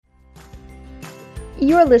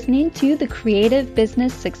You're listening to the Creative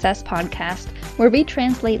Business Success Podcast, where we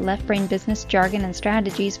translate left-brain business jargon and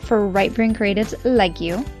strategies for right-brain creatives like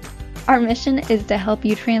you. Our mission is to help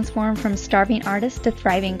you transform from starving artist to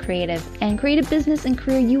thriving creative and create a business and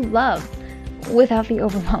career you love without the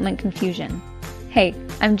overwhelming confusion. Hey,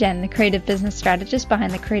 I'm Jen, the creative business strategist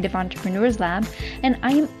behind the Creative Entrepreneurs Lab, and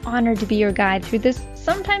I am honored to be your guide through this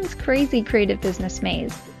sometimes crazy creative business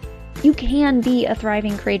maze. You can be a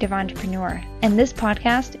thriving creative entrepreneur, and this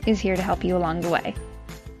podcast is here to help you along the way.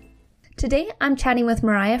 Today, I'm chatting with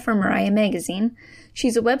Mariah from Mariah Magazine.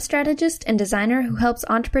 She's a web strategist and designer who helps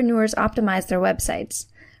entrepreneurs optimize their websites.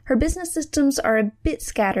 Her business systems are a bit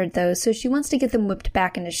scattered though, so she wants to get them whipped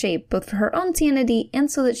back into shape, both for her own sanity and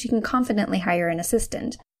so that she can confidently hire an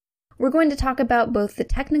assistant. We're going to talk about both the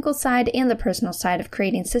technical side and the personal side of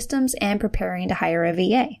creating systems and preparing to hire a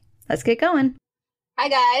VA. Let's get going. Hi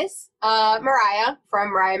guys, Mariah from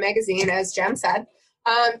Mariah Magazine, as Jen said.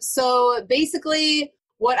 So basically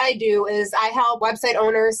what I do is I help website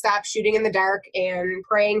owners stop shooting in the dark and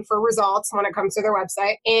praying for results when it comes to their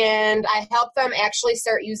website. And I help them actually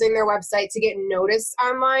start using their website to get noticed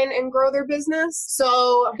online and grow their business.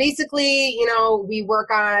 So basically, we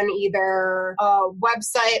work on either a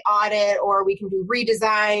website audit, or we can do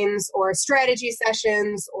redesigns or strategy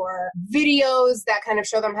sessions or videos that kind of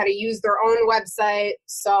show them how to use their own website.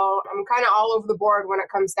 So I'm kind of all over the board when it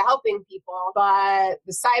comes to helping people, but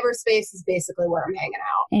the cyberspace is basically where I'm hanging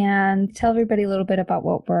out. And tell everybody a little bit about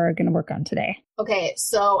what we're going to work on today. Okay,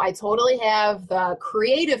 so I totally have the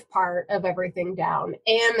creative part of everything down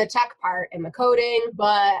and the tech part and the coding,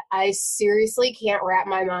 but I seriously can't wrap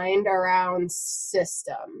my mind around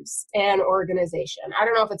systems and organization. I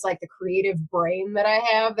don't know if it's like the creative brain that I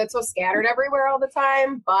have that's so scattered everywhere all the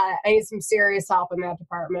time, but I need some serious help in that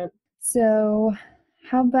department. So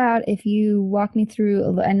how about if you walk me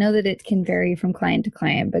through, I know that it can vary from client to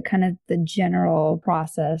client, but kind of the general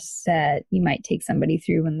process that you might take somebody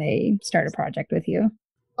through when they start a project with you.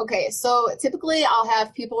 Okay, so typically I'll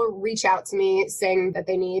have people reach out to me saying that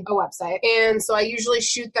they need a website. And so I usually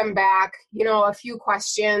shoot them back, a few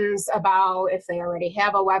questions about if they already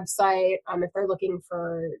have a website, if they're looking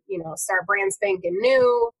for, start brand spanking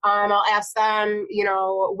new. I'll ask them,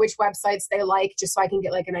 which websites they like, just so I can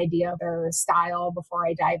get like an idea of their style before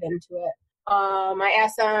I dive into it. I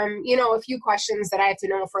ask them, a few questions that I have to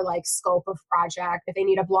know for like scope of project, if they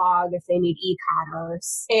need a blog, if they need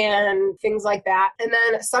e-commerce and things like that. And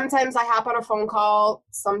then sometimes I hop on a phone call,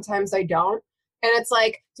 sometimes I don't. And it's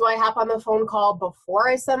like, do I hop on the phone call before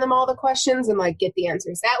I send them all the questions and like get the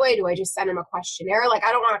answers that way? Do I just send them a questionnaire? Like,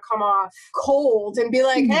 I don't want to come off cold and be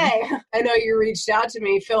like, hey, I know you reached out to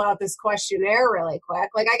me, fill out this questionnaire really quick.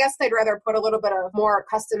 Like, I guess I'd rather put a little bit of more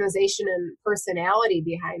customization and personality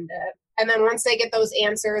behind it. And then once they get those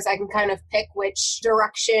answers, I can kind of pick which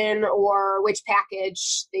direction or which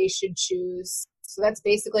package they should choose. So that's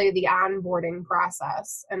basically the onboarding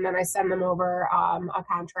process. And then I send them over a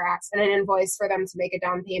contract and an invoice for them to make a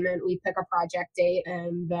down payment. We pick a project date,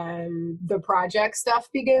 and then the project stuff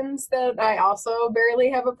begins that I also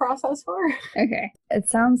barely have a process for. Okay. It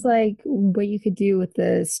sounds like what you could do with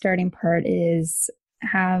the starting part is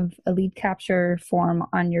have a lead capture form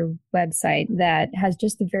on your website that has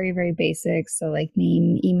just the very, very basics. So like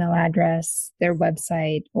name, email address, their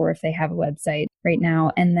website, or if they have a website right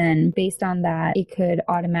now. And then based on that, it could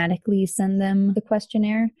automatically send them the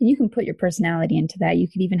questionnaire. And you can put your personality into that. You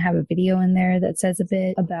could even have a video in there that says a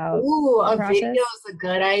bit about the process. Video is a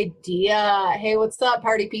good idea. Hey, what's up,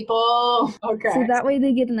 party people? Okay. So that way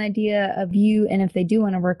they get an idea of you and if they do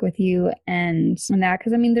want to work with you and that,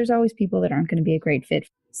 because there's always people that aren't going to be a great fit.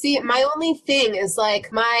 See, my only thing is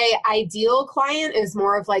like my ideal client is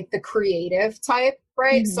more of like the creative type.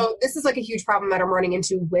 Right. Mm-hmm. So this is like a huge problem that I'm running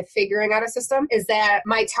into with figuring out a system is that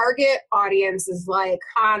my target audience is like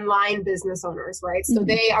online business owners, right? So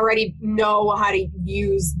they already know how to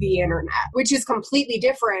use the internet, which is completely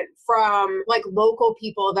different from like local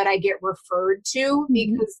people that I get referred to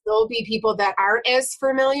because there'll be people that aren't as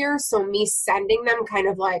familiar. So me sending them kind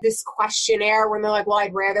of like this questionnaire when they're like, well,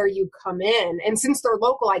 I'd rather you come in. And since they're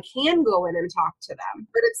local, I can go in and talk to them.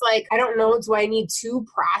 But it's like, I don't know, do I need two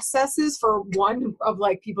processes for one of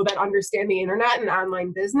like people that understand the internet and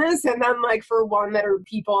online business, and then like for one that are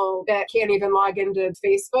people that can't even log into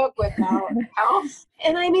Facebook without help?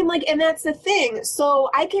 And I mean, like, and that's the thing. So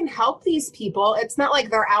I can help these people. It's not like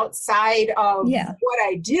they're outside of what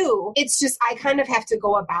I do. It's just I kind of have to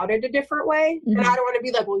go about it a different way. And I don't want to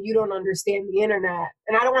be like, well, you don't understand the internet.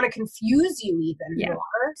 And I don't want to confuse you even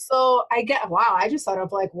more. So I just thought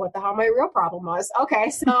of like, what the hell my real problem was. Okay,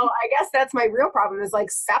 so I guess that's my real problem is like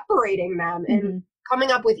separating them and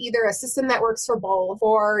coming up with either a system that works for both,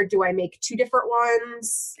 or do I make two different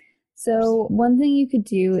ones? So one thing you could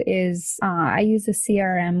do is I use a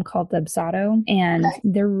CRM called Dubsado, and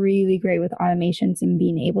they're really great with automations and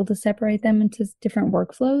being able to separate them into different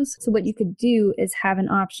workflows. So what you could do is have an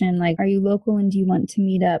option like, are you local and do you want to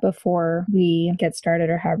meet up before we get started,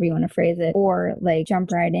 or however you want to phrase it, or like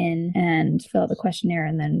jump right in and fill out the questionnaire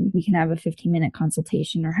and then we can have a 15-minute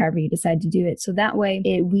consultation, or however you decide to do it. So that way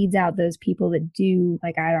it weeds out those people that do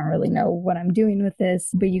like, I don't really know what I'm doing with this,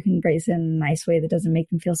 but you can phrase it in a nice way that doesn't make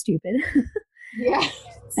them feel stupid. Yeah.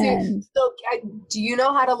 So do you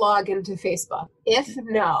know how to log into Facebook? If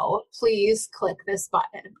no, please click this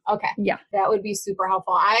button. Okay. Yeah. That would be super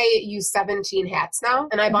helpful. I use 17 Hats now,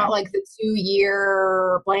 and I bought like the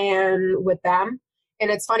 2-year plan with them. And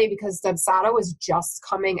it's funny because Dubsado was just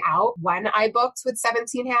coming out when I booked with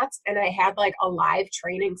 17 Hats, and I had like a live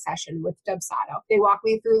training session with Dubsado. They walked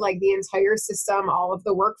me through like the entire system, all of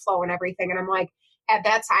the workflow and everything. And I'm like, at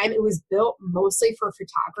that time, it was built mostly for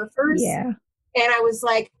photographers. Yeah. And I was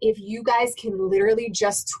like, if you guys can literally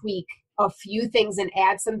just tweak a few things and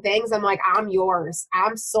add some things, I'm like, I'm yours.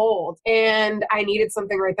 I'm sold. And I needed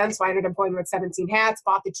something right then. So I ended up going with 17 Hats,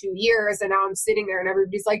 bought the 2 years, and now I'm sitting there and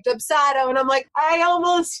everybody's like, Dubsado. And I'm like, I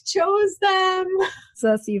almost chose them.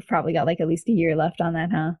 So you've probably got like at least a year left on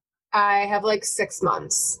that, huh? I have like 6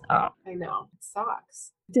 months. Oh. I know. It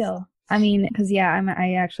sucks. Still. I mean, because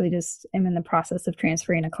I actually just am in the process of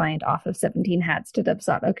transferring a client off of 17 Hats to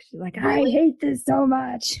Dubsado because she's like, I hate this so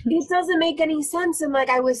much. It doesn't make any sense. And like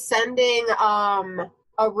I was sending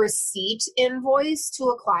a receipt invoice to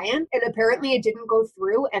a client, and apparently it didn't go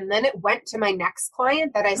through. And then it went to my next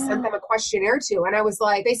client that I sent them a questionnaire to. And I was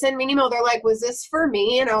like, they sent me an email. They're like, was this for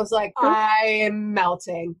me? And I was like, I am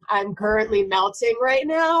melting. I'm currently melting right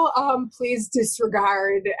now. Please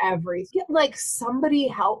disregard everything. Like, somebody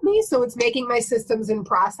help me. So it's making my systems and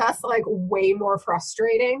process like way more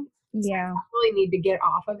frustrating. Yeah. So I really need to get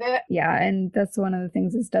off of it. Yeah. And that's one of the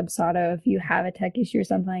things is Dubsado. If you have a tech issue or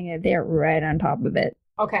something, they're right on top of it.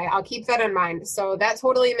 Okay, I'll keep that in mind. So that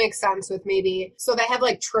totally makes sense with maybe, so they have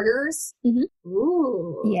like triggers. Mm-hmm.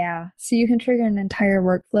 Ooh. Yeah. So you can trigger an entire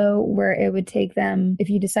workflow where it would take them, if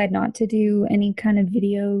you decide not to do any kind of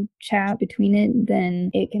video chat between it,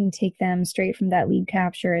 then it can take them straight from that lead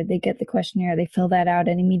capture. They get the questionnaire, they fill that out,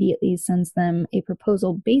 and immediately sends them a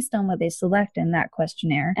proposal based on what they select in that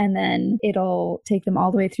questionnaire. And then it'll take them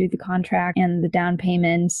all the way through the contract and the down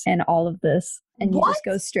payments and all of this. And you just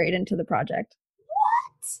go straight into the project.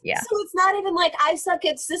 Yeah. So it's not even like I suck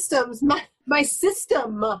at systems. My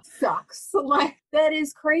system sucks. Like, that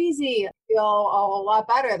is crazy. I feel a lot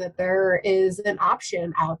better that there is an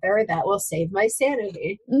option out there that will save my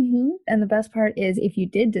sanity. Mm-hmm. And the best part is if you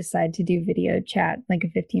did decide to do video chat, like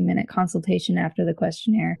a 15-minute consultation after the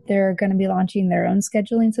questionnaire, they're going to be launching their own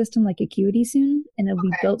scheduling system like Acuity soon, and it'll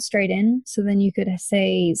be built straight in. So then you could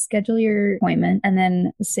say, schedule your appointment, and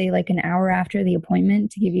then say like an hour after the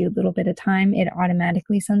appointment to give you a little bit of time, it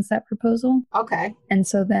automatically sends that proposal. Okay. And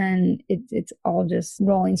so then it's all just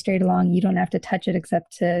rolling straight along. You don't have to touch it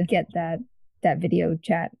except to get that video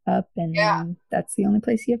chat up, and that's the only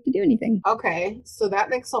place you have to do anything. Okay, so that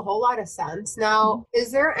makes a whole lot of sense. Now,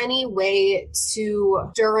 is there any way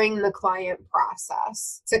to, during the client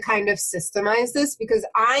process, to kind of systemize this? Because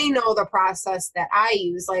I know the process that I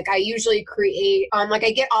use. Like, I usually create, like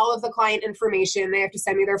I get all of the client information. They have to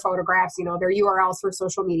send me their photographs, their URLs for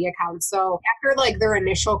social media accounts. So after like their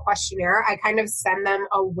initial questionnaire, I kind of send them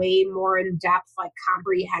a way more in-depth, like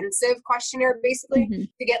comprehensive questionnaire, basically,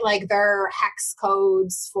 to get like their hex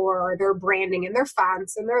codes for their branding and their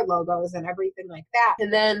fonts and their logos and everything like that.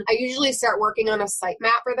 And then I usually start working on a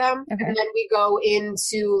sitemap for them. Okay. And then we go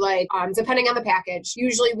into like, depending on the package,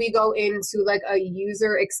 usually we go into like a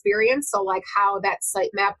user experience. So like how that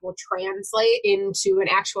sitemap will translate into an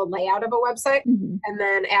actual layout of a website. And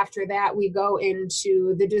then after that, we go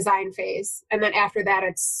into the design phase. And then after that,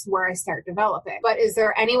 it's where I start developing. But is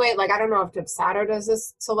there any way, like, I don't know if Dubsado does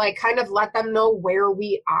this, to like kind of let them know where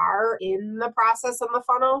we are in the process and the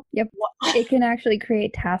funnel? Yep. It can actually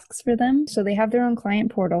create tasks for them. So they have their own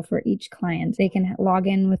client portal for each client. They can log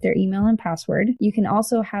in with their email and password. You can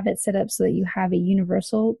also have it set up so that you have a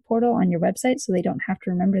universal portal on your website so they don't have to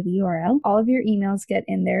remember the URL. All of your emails get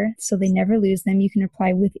in there so they never lose them. You can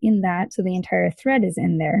reply within that so the entire thread is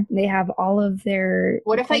in there. They have all of their...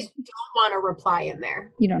 What if I don't want to reply in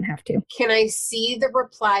there? You don't have to. Can I see the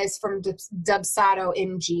replies from Dubsado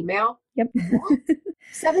in Gmail? Yep.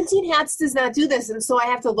 17 Hats does not do this. And so I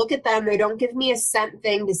have to look at them. They don't give me a sent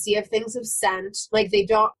thing to see if things have sent. Like they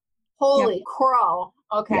don't. Holy crow.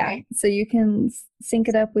 Okay. Yeah. So you can sync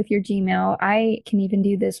it up with your Gmail. I can even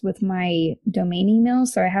do this with my domain emails.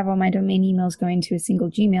 So I have all my domain emails going to a single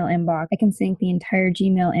Gmail inbox. I can sync the entire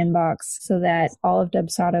Gmail inbox so that all of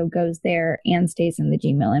Dubsado goes there and stays in the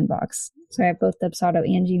Gmail inbox. So I have both Dubsado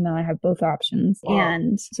and Gmail. I have both options.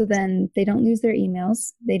 And so then they don't lose their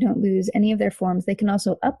emails. They don't lose any of their forms. They can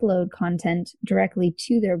also upload content directly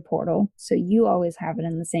to their portal. So you always have it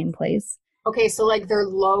in the same place. Okay, so like their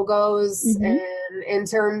logos and in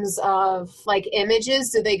terms of like images,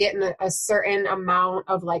 do they get in a certain amount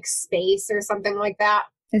of like space or something like that?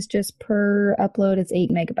 It's just per upload, it's 8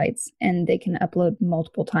 megabytes, and they can upload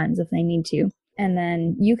multiple times if they need to. And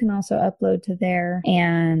then you can also upload to there,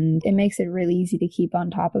 and it makes it really easy to keep on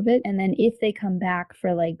top of it. And then if they come back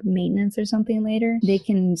for like maintenance or something later, they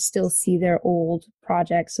can still see their old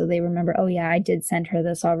projects. So they remember, oh yeah, I did send her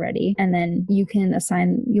this already. And then you'll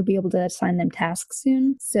be able to assign them tasks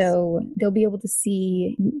soon. So they'll be able to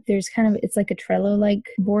see there's it's like a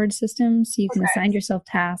Trello-like board system. So you can assign yourself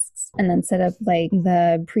tasks and then set up like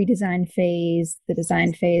the pre-design phase, the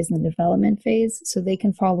design phase, and the development phase. So they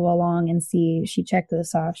can follow along and see, she checked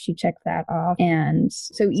this off, she checked that off. And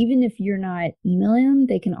so even if you're not emailing them,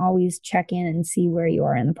 they can always check in and see where you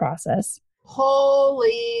are in the process.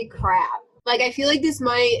 Holy crap. Like, I feel like this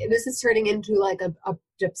is turning into like a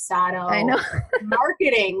Dubsado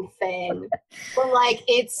marketing thing, but like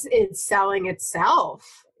it's selling itself.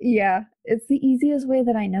 Yeah, it's the easiest way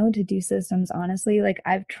that I know to do systems, honestly. Like,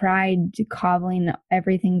 I've tried cobbling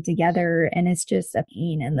everything together and it's just a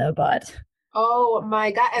pain in the butt. Oh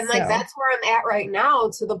my God. And like, that's where I'm at right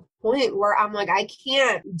now, to the point where I'm like, I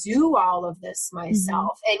can't do all of this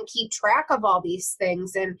myself and keep track of all these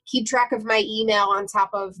things and keep track of my email on top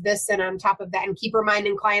of this and on top of that and keep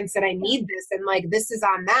reminding clients that I need this. And like, this is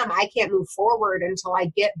on them. I can't move forward until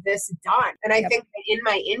I get this done. And I think that in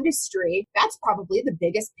my industry, that's probably the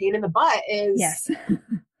biggest pain in the butt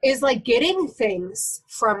is like getting things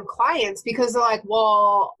from clients, because they're like,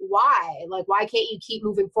 well, why? Like, why can't you keep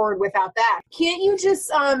moving forward without that? Can't you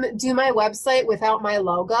just do my website without my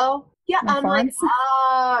logo? Yeah, I'm like,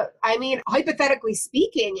 I mean, hypothetically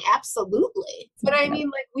speaking, absolutely. But I mean,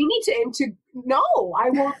 like, we need to no, I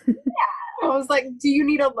won't do that. I was like, do you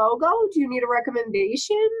need a logo? Do you need a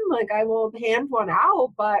recommendation? Like, I will hand one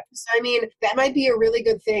out. But so, I mean, that might be a really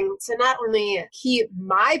good thing to not only keep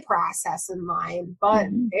my process in line, but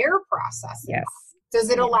their process in line. Does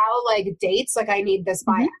it allow like dates? Like, I need this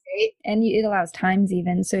by a date? And it allows times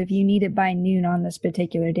even. So if you need it by noon on this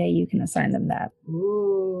particular day, you can assign them that.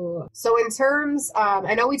 Ooh. So in terms,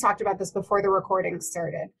 I know we talked about this before the recording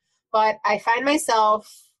started, but I find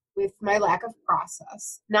myself, with my lack of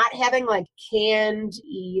process, not having like canned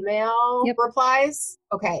email replies.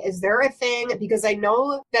 Okay, is there a thing? Because I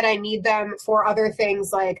know that I need them for other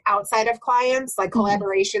things like outside of clients, like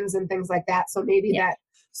collaborations and things like that. So maybe that.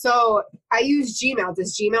 So I use Gmail.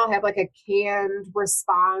 Does Gmail have like a canned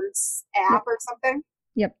response app or something?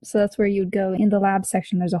 Yep. So that's where you'd go in the lab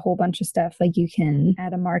section. There's a whole bunch of stuff. Like, you can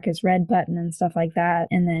add a mark as read button and stuff like that.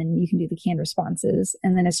 And then you can do the canned responses.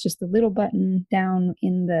 And then it's just a little button down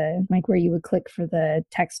in the, like, where you would click for the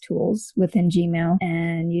text tools within Gmail.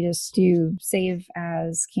 And you just do save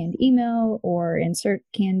as canned email or insert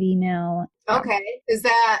canned email. Okay. Is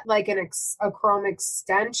that like a Chrome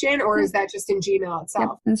extension, or is that just in Gmail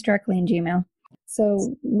itself? Yep. It's directly in Gmail.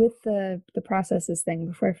 So with the processes thing,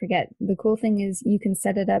 before I forget, the cool thing is you can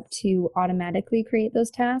set it up to automatically create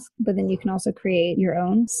those tasks, but then you can also create your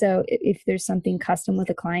own. So if there's something custom with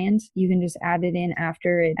a client, you can just add it in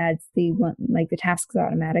after it adds the tasks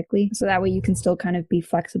automatically. So that way you can still kind of be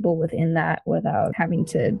flexible within that without having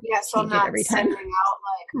to change it every time. Sending out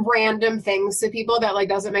like random things to people that like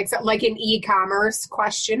doesn't make sense, like an e-commerce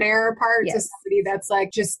questionnaire part to somebody that's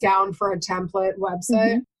like just down for a template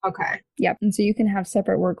website. Okay. Yep. And so you can have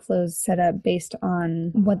separate workflows set up based on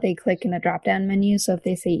what they click in a drop-down menu. So if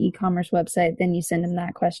they say e-commerce website, then you send them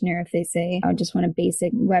that questionnaire. If they say, I just want a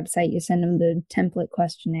basic website, you send them the template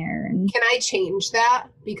questionnaire. And can I change that?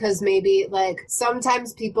 Because maybe like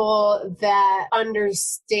sometimes people that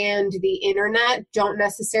understand the internet don't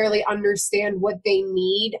necessarily understand what they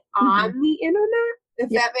need on the internet, if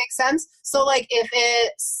that makes sense. So like if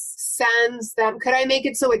it sends them, could I make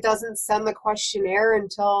it so it doesn't send the questionnaire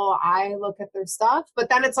until I look at their stuff? But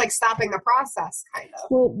then it's like stopping the process, kind of.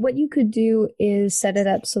 Well, what you could do is set it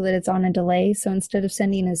up so that it's on a delay. So instead of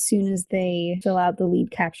sending as soon as they fill out the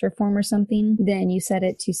lead capture form or something, then you set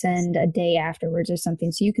it to send a day afterwards or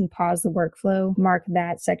something. So you can pause the workflow, mark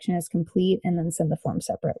that section as complete, and then send the form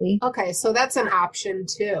separately. Okay, so that's an option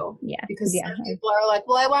too. Yeah. Because some people are like,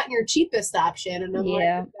 well, I want your cheapest option. And I'm like,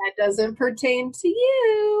 then That doesn't pertain to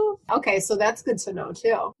you. Okay, so that's good to know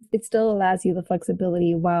too. It still allows you the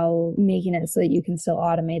flexibility while making it so that you can still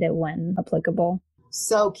automate it when applicable.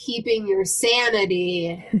 So keeping your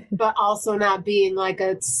sanity, but also not being like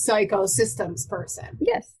a psycho systems person.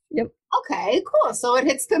 Yes. Yep. Okay, cool. So it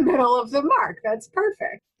hits the middle of the mark. That's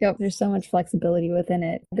perfect. Yep. There's so much flexibility within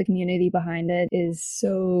it. The community behind it is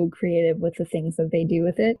so creative with the things that they do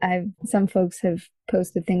with it. Some folks have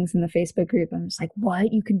posted things in the Facebook group. I'm just like,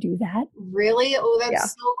 what? You can do that? Really? Oh,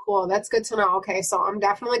 that's so cool. That's good to know. Okay, so I'm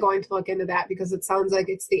definitely going to look into that because it sounds like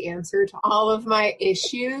it's the answer to all of my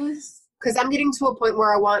issues. Because I'm getting to a point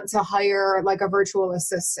where I want to hire like a virtual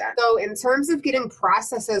assistant. So in terms of getting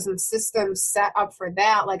processes and systems set up for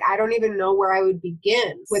that, like I don't even know where I would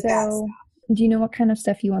begin with that stuff. Do you know what kind of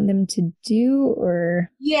stuff you want them to do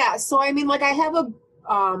or? Yeah. So I mean, like I have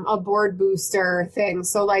a board booster thing.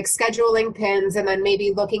 So like scheduling pins and then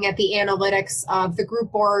maybe looking at the analytics of the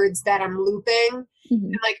group boards that I'm looping.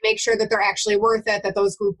 And like make sure that they're actually worth it, that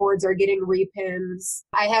those group boards are getting repins.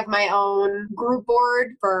 I have my own group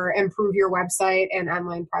board for improve your website and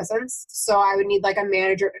online presence. So I would need like a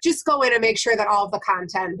manager, just go in and make sure that all of the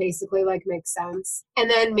content basically like makes sense. And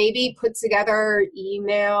then maybe put together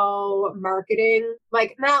email marketing,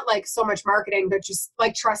 like not like so much marketing, but just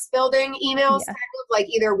like trust building emails, kind of like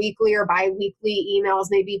either weekly or bi-weekly emails,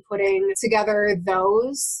 maybe putting together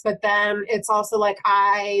those. But then it's also like,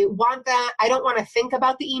 I don't want to think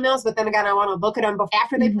about the emails, but then again, I want to look at them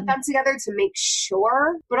after they put them together to make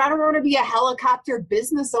sure. But I don't want to be a helicopter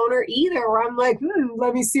business owner either, where I'm like,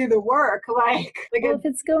 let me see the work. Like well, if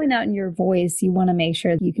it's going out in your voice, you want to make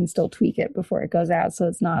sure that you can still tweak it before it goes out. So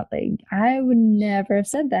it's not like, I would never have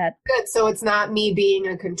said that. Good. So it's not me being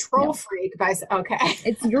a control freak. Okay.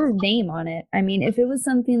 It's your name on it. I mean, if it was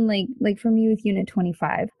something like for me with Unit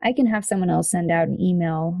 25, I can have someone else send out an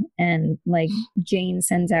email and like Jane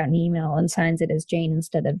sends out an email and signs it as Jane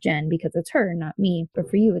instead of Jen because it's her, not me. But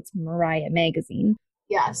for you, it's Mariah Magazine.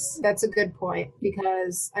 Yes, that's a good point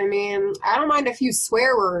because, I mean, I don't mind a few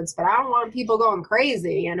swear words, but I don't want people going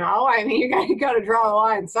crazy, you know? I mean, you got to draw a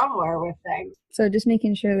line somewhere with things. So just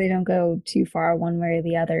making sure they don't go too far one way or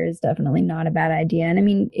the other is definitely not a bad idea. And I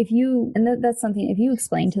mean, that's something, if you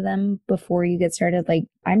explain to them before you get started, like,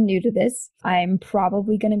 I'm new to this, I'm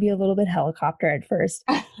probably going to be a little bit helicopter at first.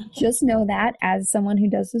 Just know that as someone who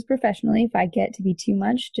does this professionally, if I get to be too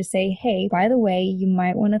much, just say, hey, by the way, you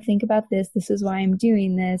might want to think about this. This is why I'm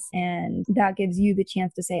doing this. And that gives you the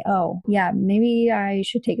chance to say, oh, yeah, maybe I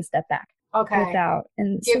should take a step back. Okay.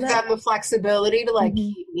 Give them the flexibility to like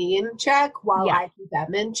keep me in check while I keep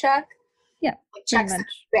them in check. Yeah. Like checks and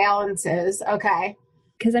balances. Okay.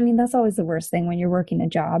 Because I mean, that's always the worst thing when you're working a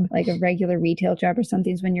job, like a regular retail job or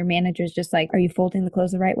something, is when your manager's just like, are you folding the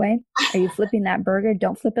clothes the right way? Are you flipping that burger?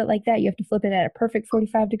 Don't flip it like that. You have to flip it at a perfect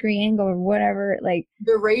 45-degree angle or whatever. Like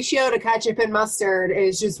the ratio to ketchup and mustard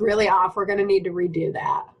is just really off. We're going to need to redo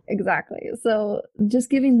that. Exactly. So just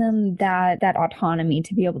giving them that autonomy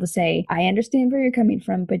to be able to say, I understand where you're coming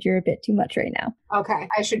from, but you're a bit too much right now. Okay.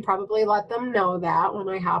 I should probably let them know that when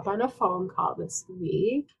I hop on a phone call this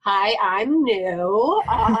week. Hi, I'm new.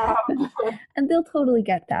 And they'll totally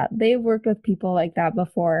get that. They've worked with people like that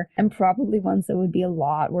before and probably ones that would be a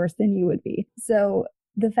lot worse than you would be. So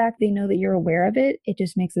the fact they know that you're aware of it, it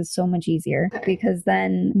just makes it so much easier because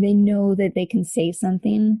then they know that they can say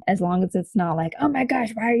something as long as it's not like, oh my gosh,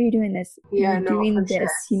 why are you doing this? Yeah, you're doing this. Sure.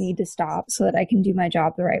 You need to stop so that I can do my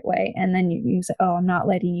job the right way. And then you say, oh, I'm not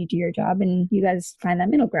letting you do your job. And you guys find that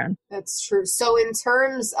middle ground. That's true. So in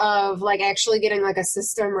terms of like actually getting like a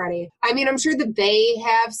system ready, I mean, I'm sure that they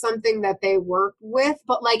have something that they work with,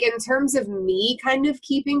 but like in terms of me kind of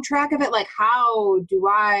keeping track of it, like how do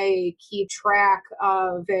I keep track of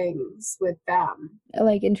things with them?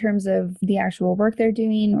 Like in terms of the actual work they're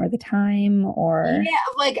doing or the time or... Yeah,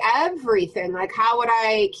 like everything. Like how would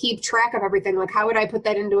I keep track of everything? Like how would I put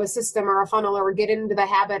that into a system or a funnel or get into the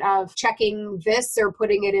habit of checking this or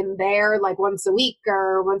putting it in there like once a week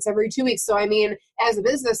or once every 2 weeks? So I mean, as a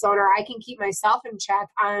business owner, I can keep myself in check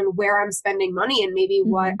on where I'm spending money and maybe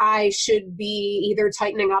what I should be either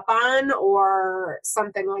tightening up on or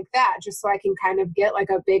something like that, just so I can kind of get like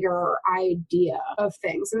a bigger idea of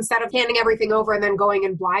things instead of handing everything over and then going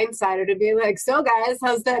in blindsided and being like, so guys,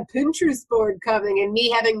 how's that Pinterest board coming? And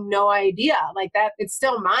me having no idea. Like that, it's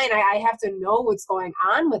still mine. I have to know what's going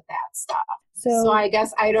on with that stuff. So I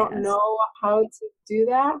guess I don't know how to do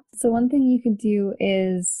that. So one thing you could do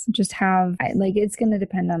is just have, like, it's going to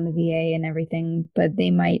depend on the VA and everything, but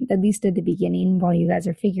they might, at least at the beginning, while you guys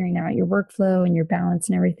are figuring out your workflow and your balance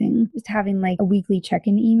and everything, just having like a weekly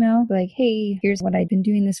check-in email, like, hey, here's what I've been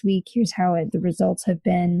doing this week. Here's how the results have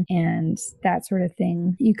been, and that sort of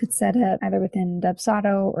thing. You could set up either within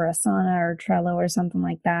Dubsado or Asana or Trello or something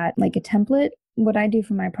like that, like a template. What I do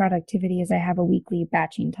for my productivity is I have a weekly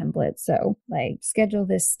batching template. So like schedule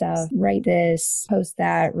this stuff, write this, post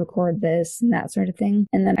that, record this, and that sort of thing.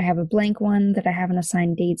 And then I have a blank one that I haven't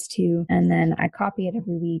assigned dates to. And then I copy it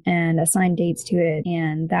every week and assign dates to it.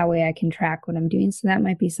 And that way I can track what I'm doing. So that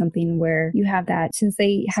might be something where you have that, since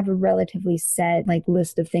they have a relatively set like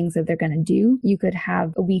list of things that they're going to do, you could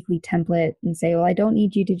have a weekly template and say, well, I don't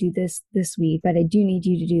need you to do this week, but I do need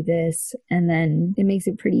you to do this. And then it makes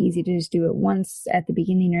it pretty easy to just do it once at the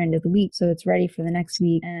beginning or end of the week, so it's ready for the next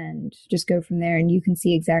week, and just go from there, and you can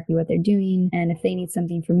see exactly what they're doing. And if they need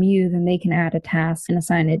something from you, then they can add a task and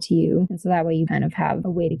assign it to you, and so that way you kind of have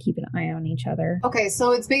a way to keep an eye on each other. Okay,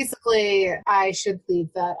 so it's basically I should leave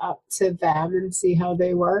that up to them and see how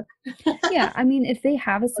they work. Yeah, I mean, if they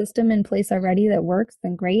have a system in place already that works,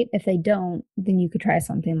 then great. If they don't, then you could try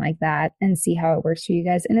something like that and see how it works for you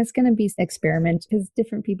guys. And it's going to be an experiment because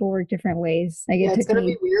different people work different ways. Like, it's going to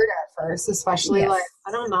be weird at first, especially like,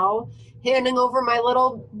 I don't know, handing over my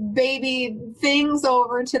little baby things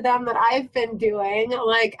over to them that I've been doing.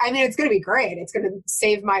 Like, I mean, it's going to be great. It's going to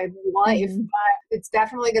save my life, but it's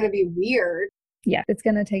definitely going to be weird. Yeah, it's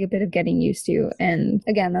going to take a bit of getting used to. And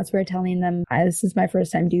again, that's where telling them, this is my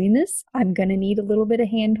first time doing this. I'm going to need a little bit of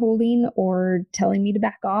hand holding or telling me to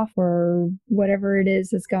back off or whatever it is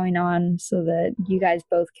that's going on so that you guys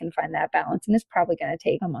both can find that balance. And it's probably going to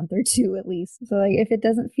take a month or two at least. So like if it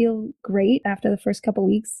doesn't feel great after the first couple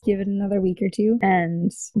weeks, give it another week or two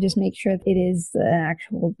and just make sure it is an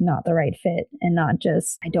actual, not the right fit and not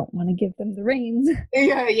just, I don't want to give them the reins.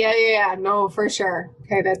 Yeah. No, for sure.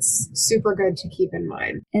 Okay, that's super good to keep in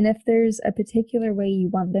mind. And if there's a particular way you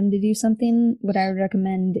want them to do something, what I would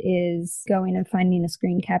recommend is going and finding a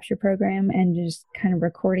screen capture program and just kind of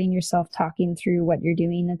recording yourself talking through what you're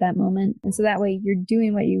doing at that moment. And so that way you're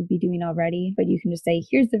doing what you would be doing already, but you can just say,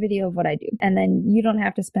 here's the video of what I do. And then you don't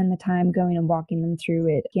have to spend the time going and walking them through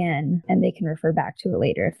it again, and they can refer back to it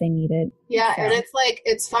later if they need it. Yeah, so. And it's like,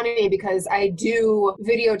 it's funny because I do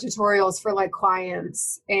video tutorials for like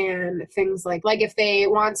clients and things like if they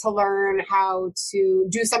want to learn how to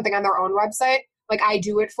do something on their own website, like I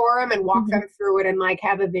do it for them and walk them through it and like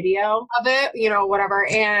have a video of it, whatever.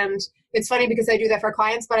 And it's funny because I do that for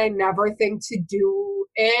clients, but I never think to do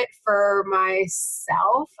it for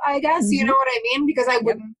myself, I guess. You know what I mean? Because I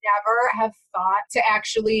would never have thought to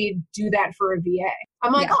actually do that for a VA.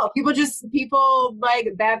 I'm like, people like,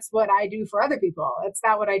 that's what I do for other people. It's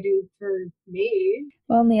not what I do for me.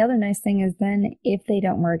 Well, and the other nice thing is then if they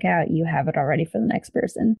don't work out, you have it already for the next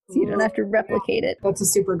person. So you don't have to replicate it. That's a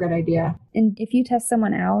super good idea. And if you test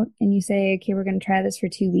someone out and you say, okay, we're going to try this for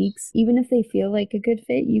 2 weeks, even if they feel like a good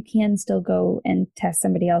fit, you can still go and test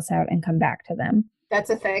somebody else out and come back to them. That's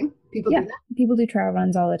a thing? People do that? People do trial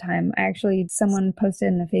runs all the time. Someone posted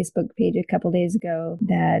in a Facebook page a couple days ago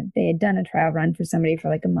that they had done a trial run for somebody for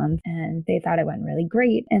like a month and they thought it went really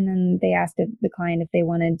great. And then they asked the client if they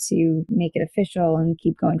wanted to make it official and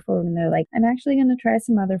keep going forward. And they're like, I'm actually going to try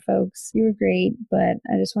some other folks. You were great, but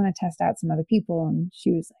I just want to test out some other people. And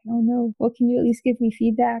she was like, oh no, well, can you at least give me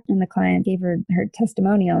feedback? And the client gave her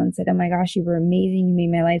testimonial and said, oh my gosh, you were amazing. You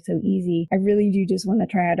made my life so easy. I really do just want to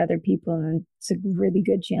try out other people. And it's a really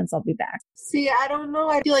good chance I'll be back. See, I don't know.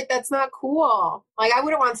 I feel like that's not cool. Like, I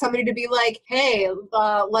wouldn't want somebody to be like, hey,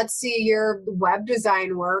 let's see your web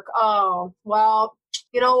design work. Oh, well,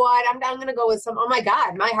 you know what? I'm going to go with oh my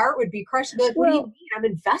God, my heart would be crushed. Like, what do you mean? I'm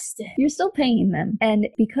invested. You're still paying them. And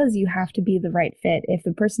because you have to be the right fit, if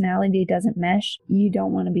the personality doesn't mesh, you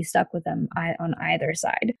don't want to be stuck with them on either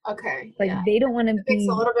side. Okay. Like, they don't want to be. It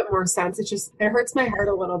makes a little bit more sense. It hurts my heart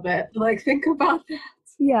a little bit. Like, think about that.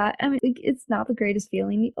 Yeah, I mean, it's not the greatest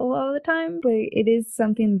feeling a lot of the time, but it is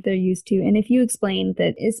something that they're used to. And if you explain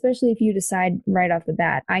that, especially if you decide right off the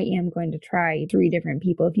bat, I am going to try 3 different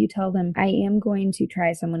people. If you tell them, I am going to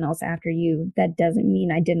try someone else after you, that doesn't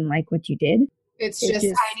mean I didn't like what you did. It's just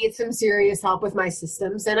I need some serious help with my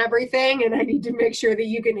systems and everything, and I need to make sure that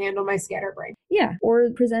you can handle my scatterbrain. Yeah, or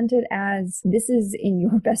present it as this is in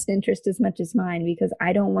your best interest as much as mine, because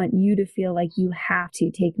I don't want you to feel like you have to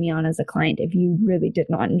take me on as a client if you really did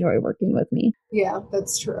not enjoy working with me. Yeah,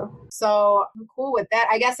 that's true. So I'm cool with that.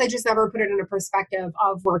 I guess I just never put it in a perspective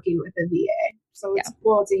of working with a VA. So it's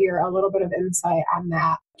cool to hear a little bit of insight on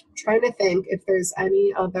that. I'm trying to think if there's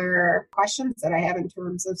any other questions that I have in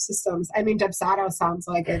terms of systems. I mean, Dubsado sounds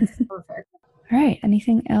like it's perfect. All right.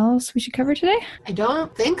 Anything else we should cover today? I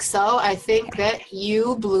don't think so. I think that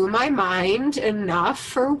you blew my mind enough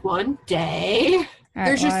for one day. Right,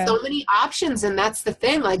 there's just so many options, and that's the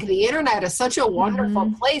thing. Like, the internet is such a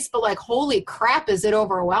wonderful place, but like, holy crap, is it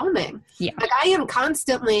overwhelming? Yeah. Like, I am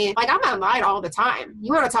constantly, like, I'm online all the time.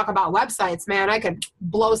 You want to talk about websites, man, I could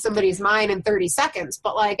blow somebody's mind in 30 seconds.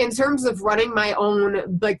 But like, in terms of running my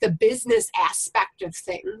own, like the business aspect of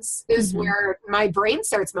things is where my brain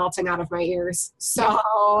starts melting out of my ears.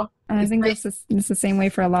 So... And I think it's the same way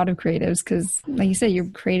for a lot of creatives because, like you said, your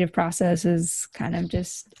creative process is kind of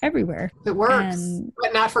just everywhere. It works,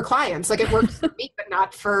 but not for clients. Like, it works for me, but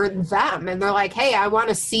not for them. And they're like, hey, I want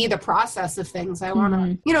to see the process of things. I want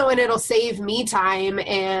to, you know, and it'll save me time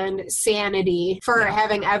and sanity for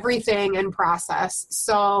having everything in process.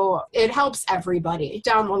 So it helps everybody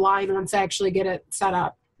down the line once I actually get it set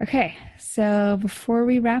up. Okay, so before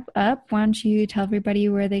we wrap up, why don't you tell everybody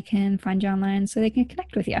where they can find you online so they can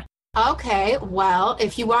connect with you? Okay, well,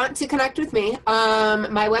 if you want to connect with me,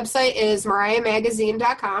 my website is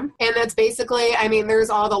mariahmagazine.com. And that's basically, I mean, there's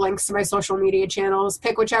all the links to my social media channels.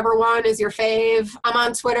 Pick whichever one is your fave. I'm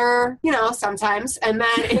on Twitter, you know, sometimes. And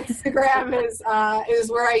then Instagram is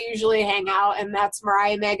where I usually hang out, and that's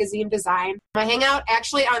Mariah Magazine Design. I hang out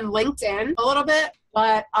actually on LinkedIn a little bit.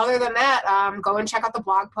 But other than that, go and check out the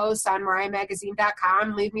blog posts on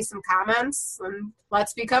mariahmagazine.com. Leave me some comments, and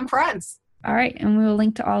let's become friends. All right. And we will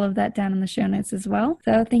link to all of that down in the show notes as well.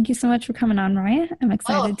 So thank you so much for coming on, Mariah. I'm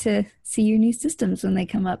excited to see your new systems when they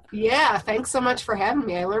come up. Yeah. Thanks so much for having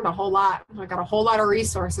me. I learned a whole lot. I got a whole lot of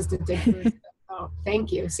resources to dig through. So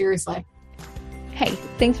thank you. Seriously. Hey,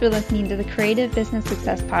 thanks for listening to the Creative Business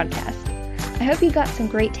Success Podcast. I hope you got some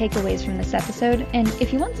great takeaways from this episode, and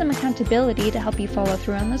if you want some accountability to help you follow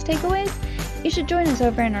through on those takeaways, you should join us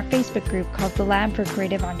over in our Facebook group called The Lab for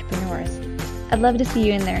Creative Entrepreneurs. I'd love to see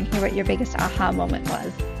you in there and hear what your biggest aha moment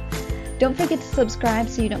was. Don't forget to subscribe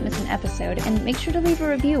so you don't miss an episode, and make sure to leave a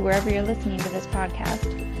review wherever you're listening to this podcast.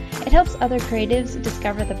 It helps other creatives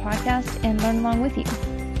discover the podcast and learn along with you.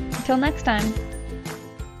 Until next time.